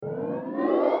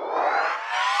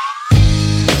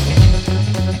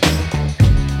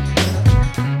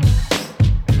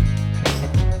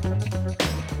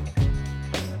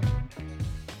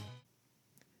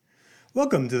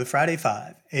Welcome to the Friday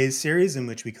Five, a series in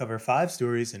which we cover 5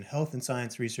 stories in health and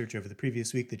science research over the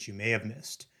previous week that you may have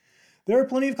missed. There are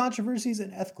plenty of controversies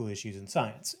and ethical issues in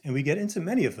science, and we get into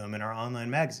many of them in our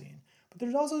online magazine. But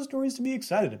there's also stories to be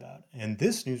excited about, and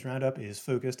this news roundup is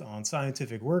focused on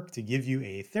scientific work to give you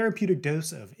a therapeutic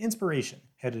dose of inspiration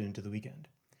headed into the weekend.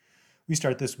 We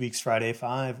start this week's Friday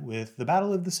Five with the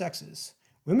Battle of the Sexes.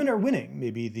 Women are winning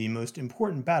maybe the most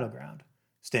important battleground,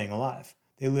 staying alive.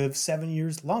 They live 7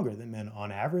 years longer than men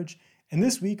on average, and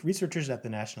this week researchers at the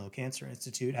National Cancer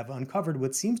Institute have uncovered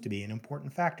what seems to be an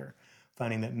important factor,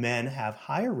 finding that men have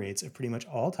higher rates of pretty much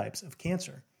all types of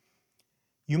cancer.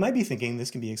 You might be thinking this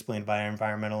can be explained by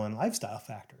environmental and lifestyle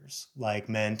factors, like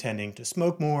men tending to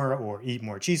smoke more or eat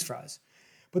more cheese fries.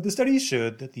 But the studies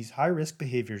showed that these high-risk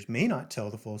behaviors may not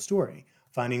tell the full story,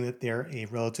 finding that they're a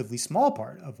relatively small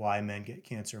part of why men get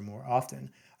cancer more often,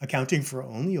 accounting for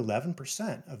only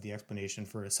 11% of the explanation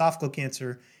for esophageal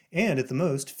cancer and, at the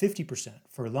most, 50%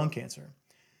 for lung cancer.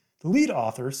 The lead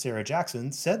author, Sarah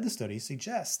Jackson, said the study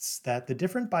suggests that the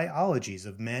different biologies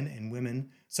of men and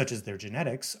women, such as their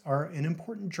genetics, are an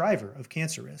important driver of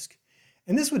cancer risk.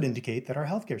 And this would indicate that our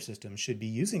healthcare system should be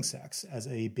using sex as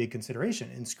a big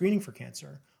consideration in screening for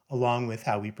cancer, along with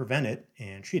how we prevent it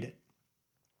and treat it.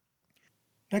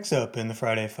 Next up in the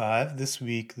Friday Five, this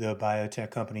week the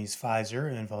biotech companies Pfizer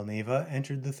and Valneva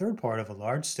entered the third part of a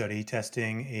large study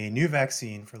testing a new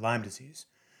vaccine for Lyme disease.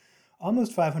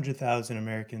 Almost 500,000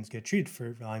 Americans get treated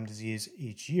for Lyme disease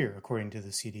each year, according to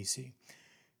the CDC.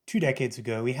 2 decades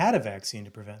ago, we had a vaccine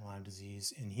to prevent Lyme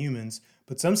disease in humans,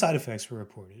 but some side effects were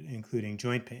reported, including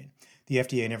joint pain. The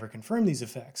FDA never confirmed these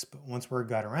effects, but once word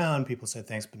got around, people said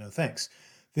thanks but no thanks.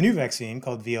 The new vaccine,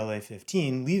 called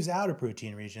VLA15, leaves out a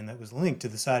protein region that was linked to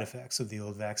the side effects of the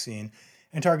old vaccine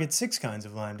and targets 6 kinds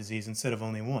of Lyme disease instead of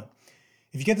only 1.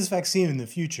 If you get this vaccine in the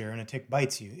future and a tick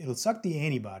bites you, it'll suck the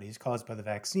antibodies caused by the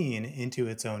vaccine into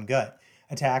its own gut,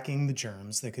 attacking the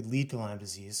germs that could lead to Lyme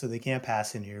disease so they can't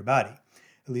pass into your body.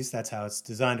 At least that's how it's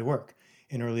designed to work.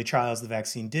 In early trials, the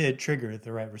vaccine did trigger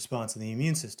the right response in the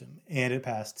immune system, and it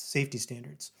passed safety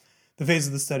standards. The phase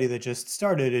of the study that just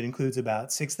started, it includes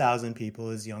about 6,000 people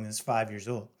as young as 5 years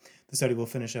old. The study will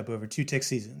finish up over 2 tick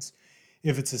seasons.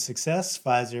 If it's a success,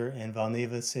 Pfizer and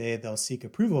Valneva say they'll seek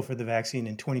approval for the vaccine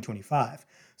in 2025,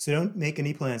 so don't make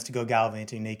any plans to go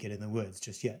gallivanting naked in the woods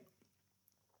just yet.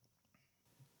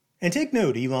 And take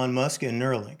note, Elon Musk and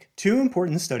Neuralink. 2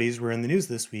 important studies were in the news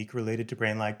this week related to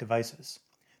brain-like devices.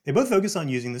 They both focus on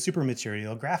using the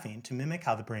supermaterial graphene to mimic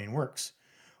how the brain works.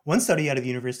 One study out of the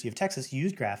University of Texas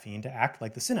used graphene to act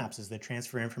like the synapses that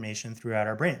transfer information throughout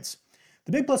our brains.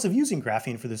 The big plus of using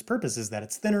graphene for this purpose is that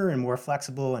it's thinner and more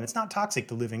flexible, and it's not toxic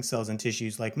to living cells and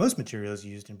tissues like most materials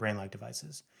used in brain-like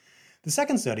devices. The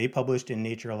second study, published in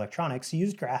Nature Electronics,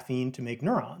 used graphene to make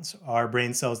neurons, our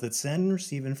brain cells that send and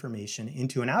receive information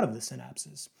into and out of the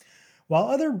synapses. While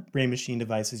other brain-machine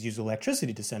devices use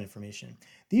electricity to send information,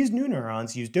 these new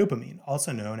neurons use dopamine,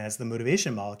 also known as the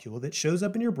motivation molecule that shows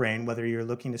up in your brain whether you're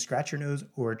looking to scratch your nose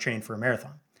or train for a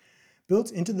marathon.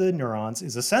 Built into the neurons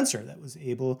is a sensor that was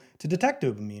able to detect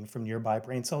dopamine from nearby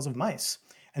brain cells of mice.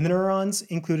 And the neurons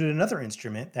included another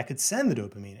instrument that could send the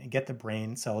dopamine and get the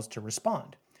brain cells to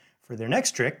respond. For their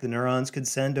next trick, the neurons could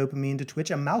send dopamine to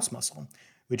twitch a mouse muscle,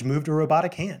 which moved a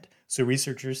robotic hand. So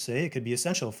researchers say it could be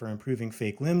essential for improving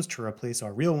fake limbs to replace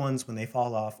our real ones when they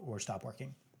fall off or stop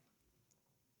working.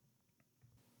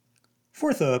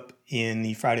 Fourth up in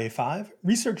the Friday Five,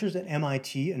 researchers at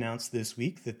MIT announced this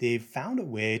week that they've found a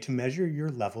way to measure your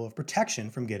level of protection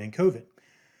from getting COVID.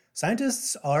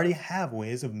 Scientists already have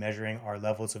ways of measuring our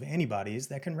levels of antibodies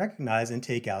that can recognize and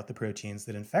take out the proteins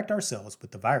that infect our cells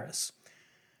with the virus.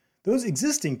 Those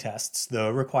existing tests,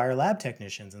 though, require lab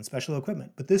technicians and special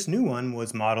equipment, but this new one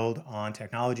was modeled on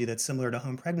technology that's similar to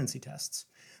home pregnancy tests.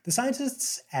 The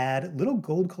scientists add little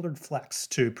gold-colored flecks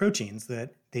to proteins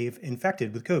that they've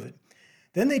infected with COVID.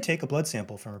 Then they take a blood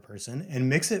sample from a person and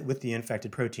mix it with the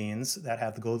infected proteins that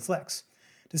have the gold flecks.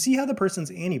 To see how the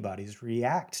person's antibodies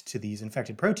react to these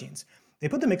infected proteins, they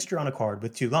put the mixture on a card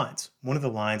with 2 lines. One of the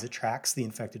lines attracts the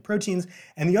infected proteins,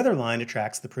 and the other line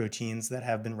attracts the proteins that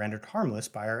have been rendered harmless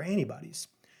by our antibodies.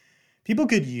 People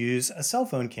could use a cell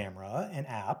phone camera, an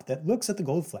app that looks at the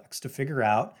gold flecks to figure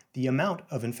out the amount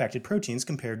of infected proteins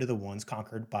compared to the ones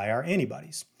conquered by our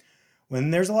antibodies. When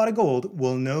there's a lot of gold,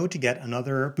 we'll know to get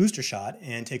another booster shot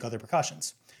and take other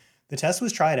precautions. The test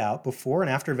was tried out before and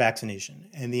after vaccination,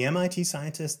 and the MIT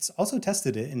scientists also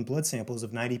tested it in blood samples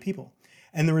of 90 people,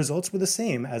 and the results were the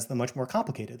same as the much more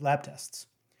complicated lab tests.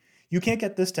 You can't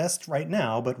get this test right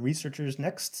now, but researchers'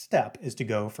 next step is to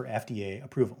go for FDA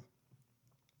approval.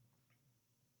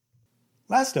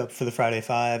 Last up for the Friday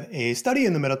Five, a study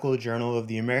in the Medical Journal of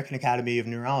the American Academy of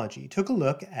Neurology took a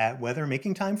look at whether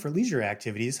making time for leisure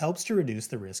activities helps to reduce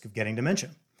the risk of getting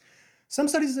dementia. Some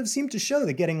studies have seemed to show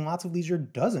that getting lots of leisure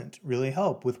doesn't really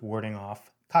help with warding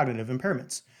off cognitive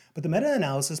impairments. But the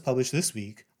meta-analysis published this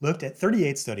week looked at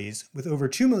 38 studies with over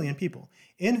 2 million people,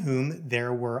 in whom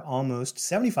there were almost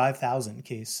 75,000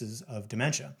 cases of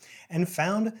dementia, and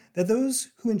found that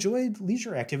those who enjoyed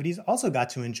leisure activities also got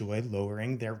to enjoy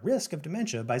lowering their risk of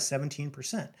dementia by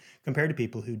 17% compared to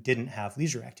people who didn't have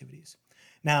leisure activities.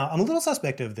 Now, I'm a little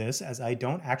suspect of this as I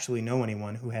don't actually know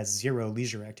anyone who has zero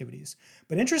leisure activities.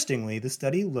 But interestingly, the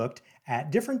study looked at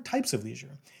different types of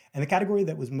leisure, and the category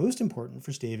that was most important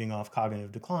for staving off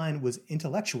cognitive decline was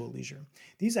intellectual leisure.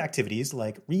 These activities,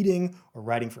 like reading or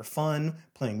writing for fun,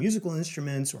 playing musical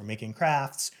instruments, or making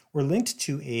crafts, were linked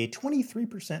to a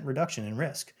 23% reduction in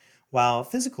risk, while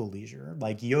physical leisure,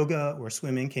 like yoga or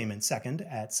swimming, came in second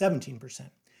at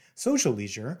 17%. Social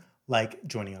leisure, like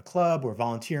joining a club or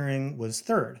volunteering, was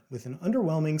third, with an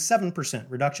underwhelming 7%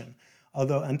 reduction.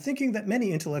 Although I'm thinking that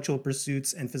many intellectual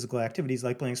pursuits and physical activities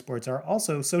like playing sports are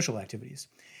also social activities.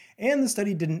 And the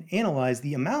study didn't analyze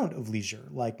the amount of leisure,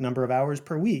 like number of hours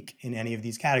per week, in any of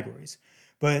these categories.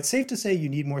 But it's safe to say you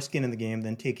need more skin in the game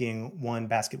than taking one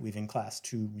basket weaving class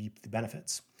to reap the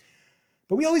benefits.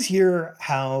 But we always hear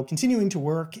how continuing to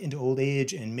work into old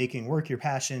age and making work your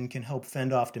passion can help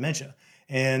fend off dementia.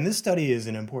 And this study is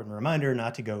an important reminder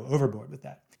not to go overboard with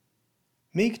that.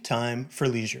 Make time for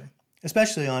leisure,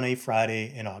 especially on a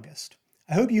Friday in August.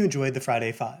 I hope you enjoyed the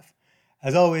Friday Five.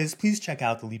 As always, please check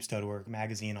out the Leaps.org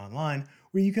magazine online,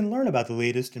 where you can learn about the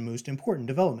latest and most important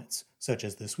developments, such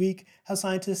as this week, how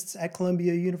scientists at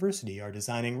Columbia University are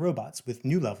designing robots with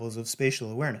new levels of spatial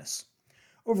awareness.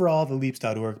 Overall, the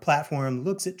Leaps.org platform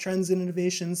looks at trends and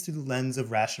innovations through the lens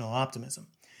of rational optimism.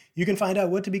 You can find out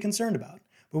what to be concerned about,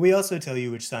 but we also tell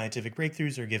you which scientific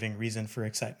breakthroughs are giving reason for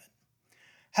excitement.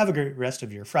 Have a great rest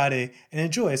of your Friday and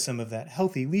enjoy some of that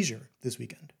healthy leisure this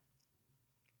weekend.